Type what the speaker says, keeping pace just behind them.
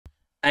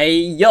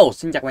Hey yo,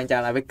 xin chào các bạn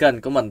trở lại với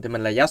kênh của mình. Thì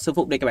mình là Giáo sư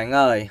Phúc đây các bạn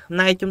ơi. Hôm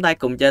nay chúng ta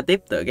cùng chơi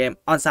tiếp tựa game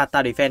Onsa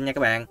Defense nha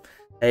các bạn.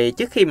 Thì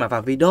trước khi mà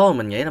vào video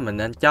mình nghĩ là mình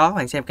nên cho các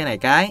bạn xem cái này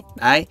cái.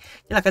 Đấy,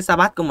 chính là cái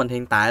Sabat của mình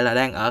hiện tại là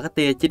đang ở cái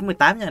tier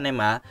 98 nha anh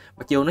em ạ.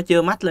 Mặc dù nó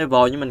chưa max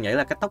level nhưng mình nghĩ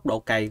là cái tốc độ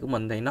cày của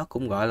mình thì nó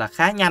cũng gọi là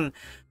khá nhanh.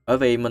 Bởi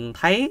vì mình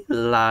thấy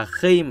là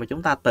khi mà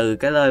chúng ta từ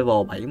cái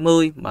level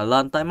 70 mà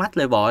lên tới max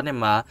level anh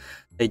em ạ,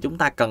 thì chúng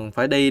ta cần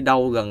phải đi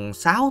đâu gần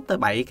 6 tới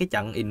 7 cái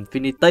trận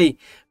Infinity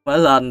mới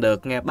lên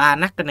được nghe 3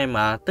 nắc anh em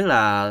mà, tức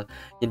là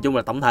nhìn chung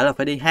là tổng thể là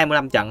phải đi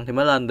 25 trận thì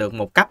mới lên được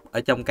một cấp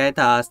ở trong cái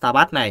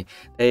Starbat này.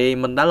 Thì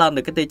mình đã lên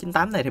được cái tier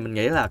 98 này thì mình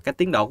nghĩ là cái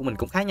tiến độ của mình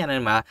cũng khá nhanh anh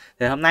em mà.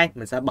 Thì hôm nay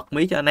mình sẽ bật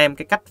mí cho anh em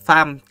cái cách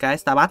farm cái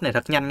Starbat này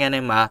thật nhanh nha anh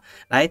em mà.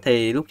 Đấy,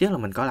 thì lúc trước là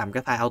mình có làm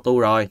cái file auto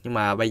rồi nhưng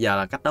mà bây giờ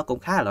là cách đó cũng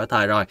khá là lỗi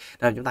thời rồi,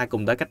 nên chúng ta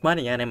cùng tới cách mới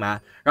này nha anh em mà.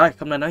 Rồi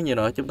không nên nói nhiều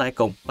nữa, chúng ta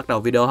cùng bắt đầu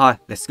video thôi.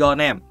 Let's go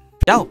anh em.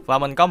 Đâu, và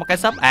mình có một cái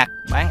shop ạc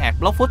bán ạc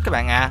block food các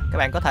bạn à. Các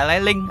bạn có thể lấy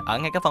link ở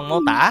ngay cái phần mô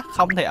tả,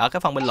 không thì ở cái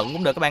phần bình luận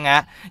cũng được các bạn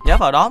à. Nhớ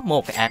vào đó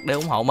mua cái ạc để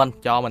ủng hộ mình,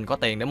 cho mình có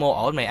tiền để mua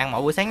ổ mì ăn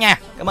mỗi buổi sáng nha.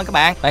 Cảm ơn các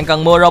bạn. Bạn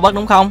cần mua Robux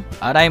đúng không?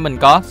 Ở đây mình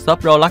có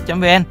shop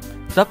Roblox.vn.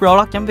 Shop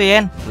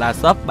Roblox.vn là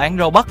shop bán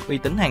Robux uy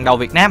tín hàng đầu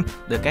Việt Nam,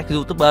 được các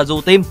YouTuber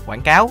du team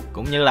quảng cáo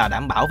cũng như là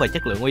đảm bảo về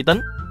chất lượng uy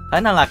tín.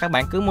 Thế nên là các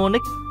bạn cứ mua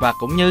nick và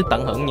cũng như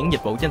tận hưởng những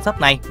dịch vụ trên shop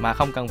này mà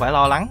không cần phải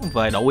lo lắng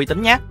về độ uy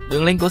tín nhé.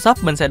 Đường link của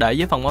shop mình sẽ để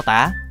dưới phần mô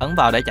tả, ấn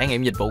vào để trải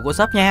nghiệm dịch vụ của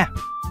shop nha.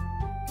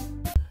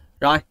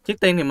 Rồi, trước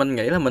tiên thì mình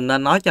nghĩ là mình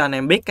nên nói cho anh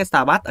em biết cái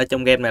Starbat ở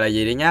trong game này là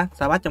gì đi nhá.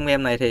 Starbat trong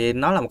game này thì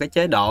nó là một cái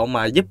chế độ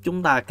mà giúp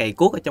chúng ta cày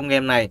cuốc ở trong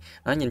game này.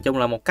 Nó nhìn chung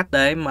là một cách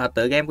để mà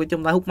tựa game của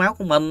chúng ta hút máu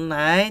của mình.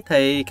 Đấy,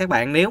 thì các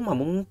bạn nếu mà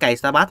muốn cày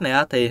Starbat này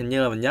á, thì hình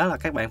như là mình nhớ là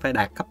các bạn phải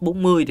đạt cấp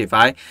 40 thì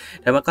phải,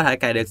 để mới có thể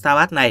cày được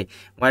Starbat này.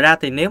 Ngoài ra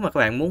thì nếu mà các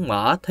bạn muốn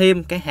mở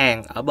thêm cái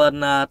hàng ở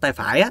bên tay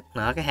phải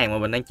á, cái hàng mà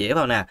mình đang chỉ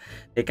vào nè,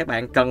 thì các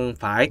bạn cần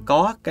phải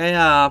có cái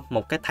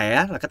một cái thẻ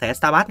là cái thẻ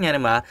Starbat nha anh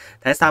em ạ.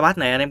 Thẻ Starbat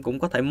này anh em cũng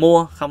có thể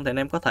mua, không thì anh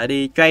em có thể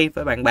đi trade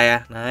với bạn bè.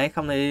 Đấy,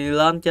 không thì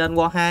lên trên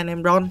War 2 anh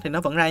em roll thì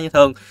nó vẫn ra như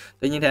thường.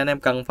 Tuy nhiên thì anh em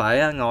cần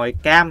phải ngồi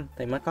cam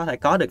thì mới có thể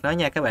có được nó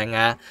nha các bạn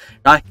ạ.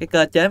 Rồi, cái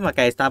cơ chế mà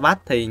cày Starbat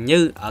thì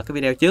như ở cái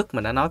video trước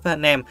mình đã nói với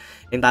anh em,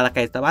 hiện tại là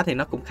cày Starbat thì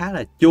nó cũng khá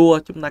là chua.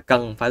 Chúng ta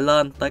cần phải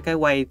lên tới cái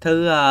quay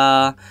thứ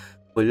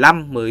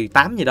 15,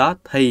 18 gì đó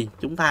thì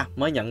chúng ta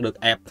mới nhận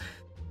được ẹp.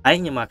 Đấy,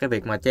 nhưng mà cái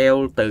việc mà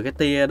treo từ cái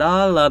tia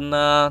đó lên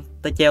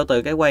treo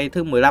từ cái quay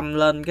thứ 15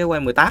 lên cái quay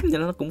 18 thì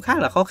nó cũng khá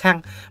là khó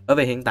khăn. Bởi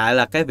vì hiện tại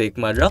là cái việc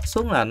mà rớt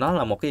xuống là nó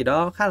là một cái gì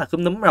đó khá là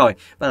khúm núm rồi.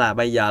 Và là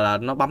bây giờ là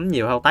nó bấm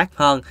nhiều thao tác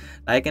hơn.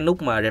 Đấy, cái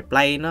nút mà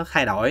replay nó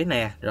thay đổi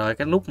nè, rồi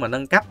cái nút mà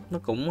nâng cấp nó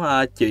cũng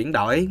chuyển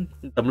đổi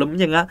tùm lum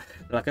chân á.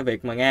 Là cái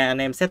việc mà nghe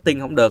anh em setting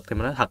không được thì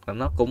mình nói thật là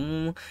nó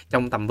cũng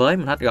trong tầm với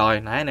mình hết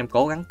rồi. Nãy anh em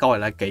cố gắng coi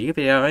lại kỹ cái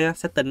video đó,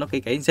 setting nó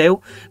kỹ một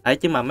xíu. Đấy,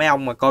 chứ mà mấy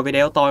ông mà coi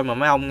video của tôi mà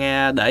mấy ông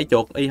nghe để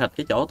chuột y hệt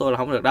cái chỗ tôi là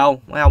không được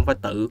đâu. Mấy ông phải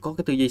tự có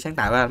cái tư duy sáng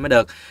tạo ra mới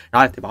được.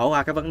 Rồi thì bỏ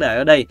qua cái vấn đề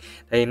đó đi.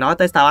 Thì nói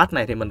tới Starbat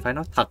này thì mình phải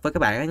nói thật với các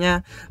bạn đó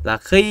nha, là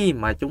khi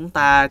mà chúng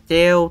ta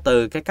treo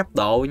từ cái cấp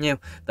độ nhiêu,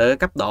 từ cái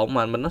cấp độ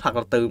mà mình nói thật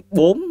là từ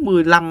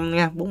 45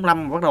 nha,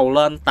 45 mà bắt đầu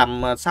lên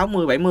tầm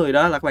 60 70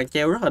 đó là các bạn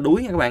treo rất là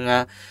đuối nha các bạn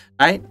à.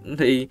 Đấy,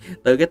 thì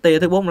từ cái tia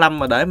thứ 45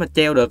 mà để mà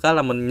treo được đó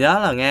là mình nhớ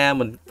là nghe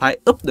mình phải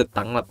úp được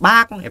tận là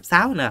 3 con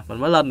F6 nè, mình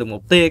mới lên được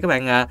một tia các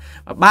bạn à.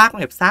 Và 3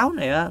 con F6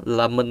 này á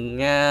là mình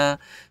nghe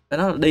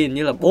nó là đi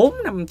như là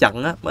 4-5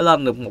 trận á mới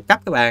lên được một cấp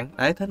các bạn.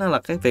 Đấy, thế nên là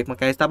cái việc mà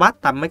cày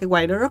Starbat tầm mấy cái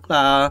quay đó rất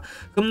là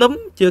cúm núm.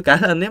 Chưa kể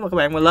là nếu mà các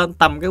bạn mà lên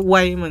tầm cái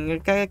quay mà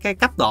cái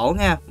cấp độ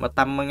nha, mà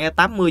tầm mà nghe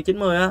 80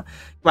 90 á,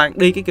 các bạn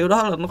đi cái kiểu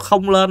đó là nó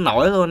không lên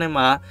nổi luôn em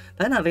mà.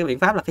 Thế nên cái biện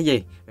pháp là cái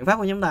gì? Biện pháp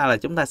của chúng ta là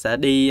chúng ta sẽ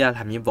đi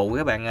làm nhiệm vụ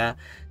các bạn à.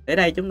 Ở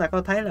đây chúng ta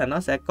có thấy là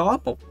nó sẽ có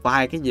một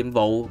vài cái nhiệm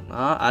vụ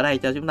đó ở đây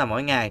cho chúng ta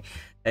mỗi ngày.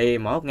 Thì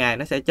mỗi một ngày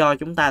nó sẽ cho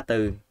chúng ta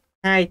từ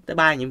 2 tới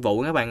 3 nhiệm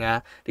vụ các bạn ạ.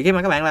 Thì khi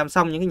mà các bạn làm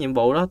xong những cái nhiệm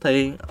vụ đó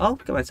thì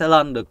các bạn sẽ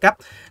lên được cấp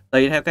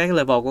tùy theo cái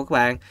level của các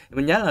bạn.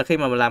 Mình nhớ là khi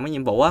mà mình làm cái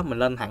nhiệm vụ á, mình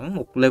lên hẳn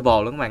một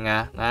level luôn các bạn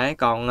ạ. Đấy,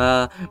 còn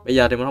bây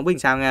giờ thì mình không biết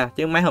sao nha,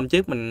 chứ mấy hôm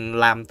trước mình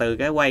làm từ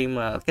cái quay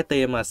mà cái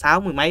tia mà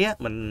 60 mấy á,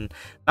 mình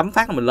đấm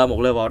phát là mình lên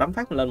một level, đấm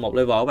phát mình lên một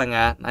level các bạn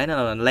ạ. Đấy, nên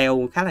là mình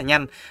leo khá là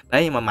nhanh.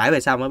 Đấy, nhưng mà mãi về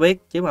sau mới biết,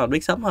 chứ mà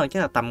biết sớm hơn chắc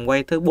là tầm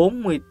quay thứ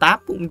 48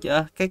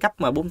 cái cấp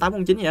mà 48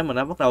 49 vậy mình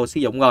đã bắt đầu sử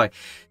dụng rồi.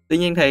 Tuy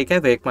nhiên thì cái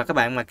việc mà các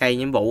bạn mà cày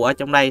nhiệm vụ ở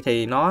trong đây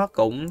thì nó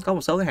cũng có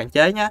một số cái hạn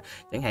chế nhá.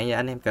 Chẳng hạn như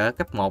anh em cỡ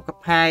cấp 1, cấp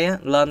 2 á,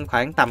 lên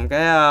khoảng tầm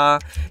cái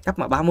cấp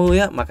mà 30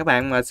 á, mà các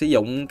bạn mà sử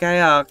dụng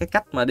cái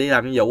cách mà đi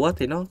làm nhiệm vụ á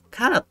thì nó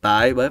khá là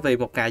tệ, bởi vì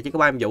một ngày chỉ có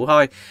 3 nhiệm vụ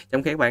thôi.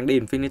 Trong khi các bạn đi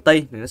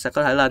Infinity thì nó sẽ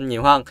có thể lên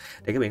nhiều hơn.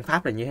 Thì cái biện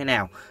pháp là như thế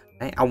nào?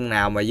 Đấy, ông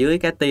nào mà dưới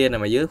cái tia này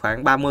mà dưới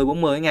khoảng 30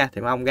 40 nha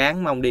thì mấy ông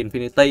gán mấy ông đi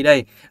Infinity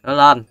đi, nó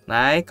lên.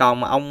 Đấy, còn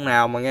mà ông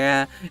nào mà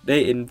nghe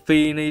đi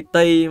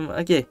Infinity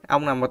cái gì,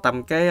 ông nào mà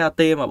tầm cái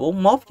tia mà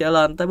 41 trở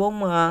lên tới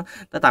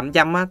tới tầm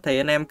trăm á thì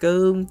anh em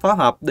cứ phối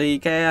hợp đi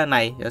cái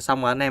này, rồi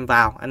xong rồi anh em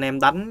vào, anh em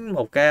đánh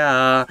một cái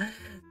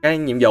cái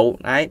nhiệm vụ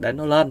đấy để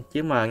nó lên.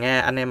 Chứ mà nghe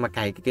anh em mà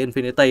cày cái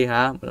Infinity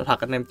hả, nói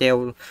thật anh em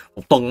treo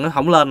một tuần nó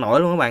không lên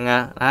nổi luôn các bạn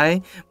à.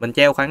 Đấy, mình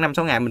treo khoảng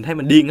 5-6 ngày mình thấy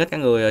mình điên hết cả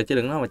người rồi, chứ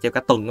đừng nói mà treo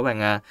cả tuần các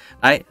bạn à.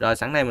 Đấy, rồi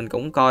sẵn đây mình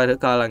cũng thử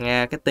coi là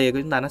nghe cái tia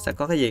của chúng ta nó sẽ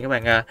có cái gì các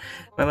bạn à.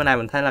 Mấy bữa nay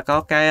mình thấy là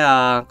có cái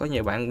có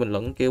nhiều bạn bình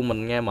luận kêu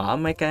mình nghe mở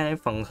mấy cái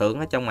phần thưởng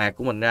ở trong mạc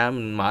của mình ra,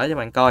 mình mở cho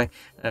bạn coi.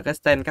 Cái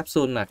stand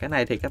capsule là cái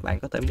này thì các bạn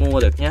có thể mua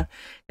được nhé.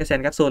 Cái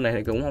stand capsule này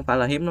thì cũng không phải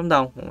là hiếm lắm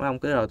đâu, không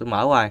cứ rồi tôi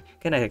mở hoài.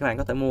 Cái này thì các bạn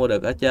có thể mua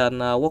được ở trên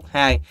Quốc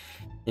 2.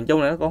 Nhìn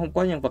chung là nó cũng không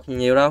có nhân vật gì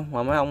nhiều đâu,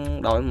 mà mấy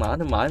ông đội mở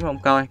thì mở mấy ông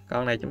coi.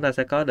 Con này chúng ta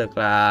sẽ có được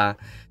là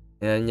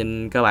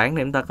nhìn cơ bản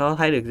thì chúng ta có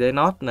thấy được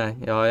Zenos nè,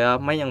 rồi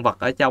mấy nhân vật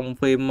ở trong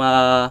phim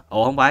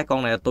không phải,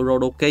 con này là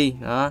Todoroki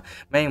đó,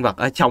 mấy nhân vật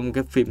ở trong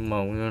cái phim mà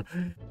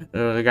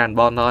Dragon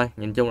Ball thôi.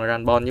 Nhìn chung là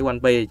Dragon Ball với One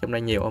Piece trong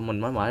đây nhiều. Mình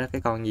mới mở ra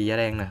cái con gì da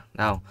đen nè,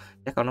 đâu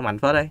chắc con nó mạnh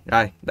phết đấy.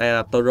 Rồi đây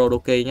là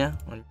Todoroki nhá,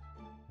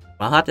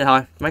 mở hết cho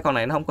thôi. Mấy con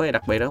này nó không có gì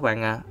đặc biệt đó các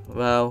bạn à.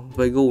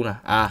 Vegu nè,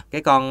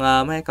 cái con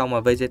mấy con mà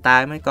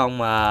Vegeta, mấy con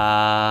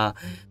mà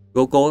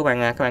Goku các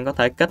bạn à, các bạn có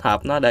thể kết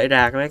hợp nó để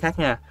ra cái mấy khác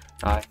nha.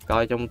 Rồi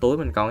coi trong túi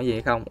mình còn cái gì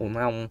hay không.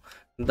 Mấy ông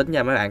tính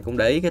ra mấy bạn cũng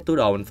để ý cái túi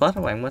đồ mình phết,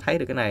 các bạn mới thấy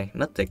được cái này.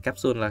 Nugget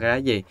capsule là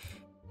cái gì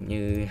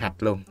như hạch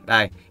luôn.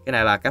 Đây, cái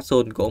này là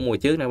capsule của mùa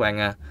trước nè các bạn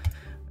à.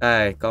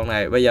 Đây, con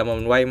này bây giờ mà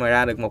mình quay mà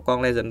ra được một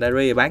con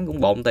legendary bán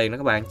cũng bộn tiền đó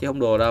các bạn, chứ không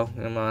đùa đâu.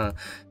 Nhưng mà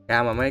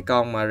ra mà mấy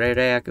con mà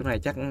rare kiểu này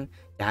chắc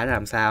chả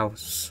làm sao.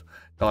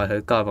 Rồi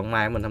thử coi vận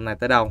may của mình hôm nay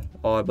tới đâu.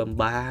 Ôi bơm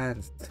ba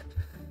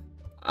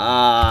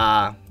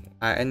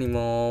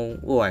animal.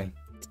 Ui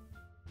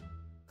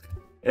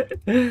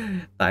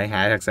tệ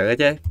hại thật sự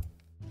chứ.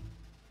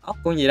 Ốc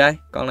con gì đây?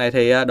 Con này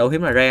thì độ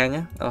hiếm là rare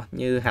nhé.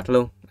 Như hạch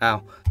luôn.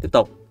 Tiếp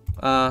tục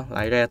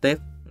lại rare tiếp.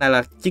 Này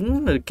là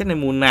trứng, cái này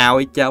mùa nào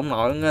vậy trời ông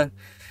nội.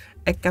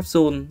 Egg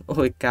capsule.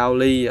 Ôi cao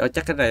ly.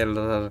 Chắc cái này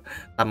là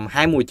tầm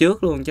 2 mùa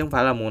trước luôn chứ không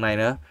phải là mùa này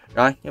nữa.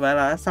 Rồi như vậy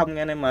là xong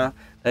nha anh em mà.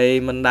 Thì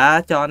mình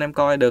đã cho anh em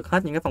coi được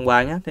hết những cái phần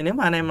quà nhé. Thì nếu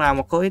mà anh em nào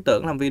mà có ý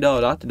tưởng làm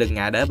video đó thì đừng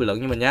ngại để bình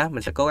luận cho mình nhé.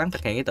 Mình sẽ cố gắng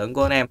thực hiện ý tưởng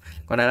của anh em.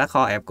 Còn đây là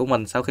kho ẹp của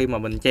mình sau khi mà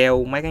mình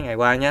treo mấy cái ngày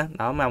qua nhé.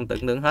 Đó mấy ông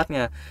tưởng tượng hết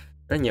nha.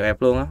 Rất nhiều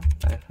ẹp luôn á.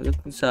 Lướt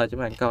sơ cho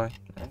các bạn coi.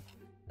 Đấy.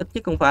 Ít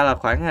nhất cũng phải là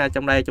khoảng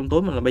trong đây trong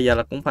túi mình là bây giờ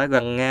là cũng phải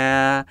gần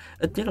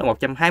ít nhất là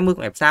 120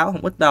 con F6,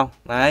 không ít đâu.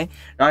 Đấy.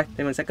 Rồi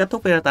thì mình sẽ kết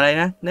thúc video tại đây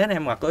nhé. Nếu anh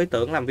em mà có ý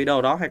tưởng làm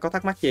video đó hay có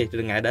thắc mắc gì thì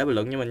đừng ngại để bình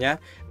luận cho mình nhé.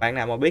 Bạn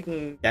nào mà biết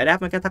giải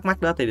đáp mấy cái thắc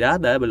mắc đó thì đó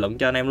để bình luận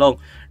cho anh em luôn.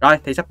 Rồi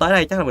thì sắp tới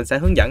đây chắc là mình sẽ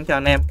hướng dẫn cho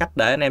anh em cách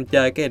để anh em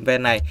chơi cái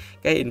event này.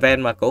 Cái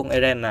event mà của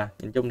Eren nè.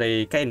 Nhìn chung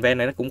thì cái event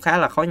này nó cũng khá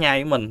là khó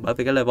nhai với mình, bởi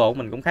vì cái level của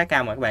mình cũng khá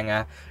cao mà các bạn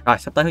à. Rồi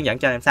sắp tới hướng dẫn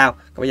cho anh em sau.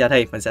 Còn bây giờ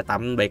thì mình sẽ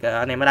tạm biệt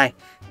anh em ở đây.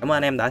 Cảm ơn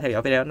anh em đã theo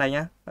dõi video đến đây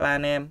nhé. Bye bye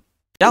anh em.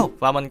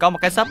 Và mình có một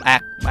cái shop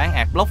ạc bán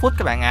ạc block food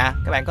các bạn à.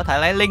 Các bạn có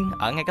thể lấy link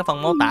ở ngay cái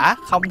phần mô tả,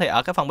 không thì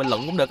ở cái phần bình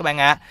luận cũng được các bạn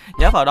à.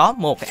 Nhớ vào đó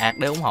mua cái ạc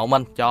để ủng hộ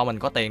mình, cho mình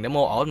có tiền để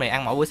mua ổ mì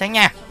ăn mỗi buổi sáng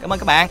nha. Cảm ơn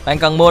các bạn. Bạn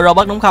cần mua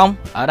Robux đúng không?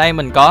 Ở đây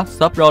mình có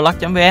shop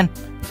Roblox.vn.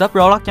 Shop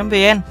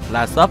Roblox.vn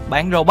là shop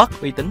bán Robux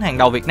uy tín hàng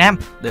đầu Việt Nam,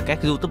 được các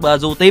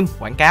YouTuber du team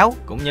quảng cáo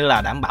cũng như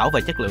là đảm bảo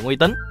về chất lượng uy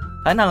tín.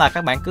 Thế nên là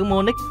các bạn cứ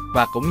mua nick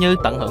và cũng như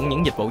tận hưởng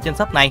những dịch vụ trên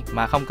shop này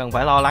mà không cần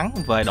phải lo lắng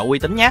về độ uy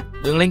tín nhé.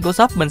 Đường link của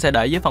shop mình sẽ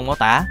để dưới phần mô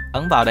tả,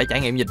 ấn vào để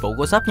trải nghiệm dịch vụ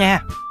của shop nha.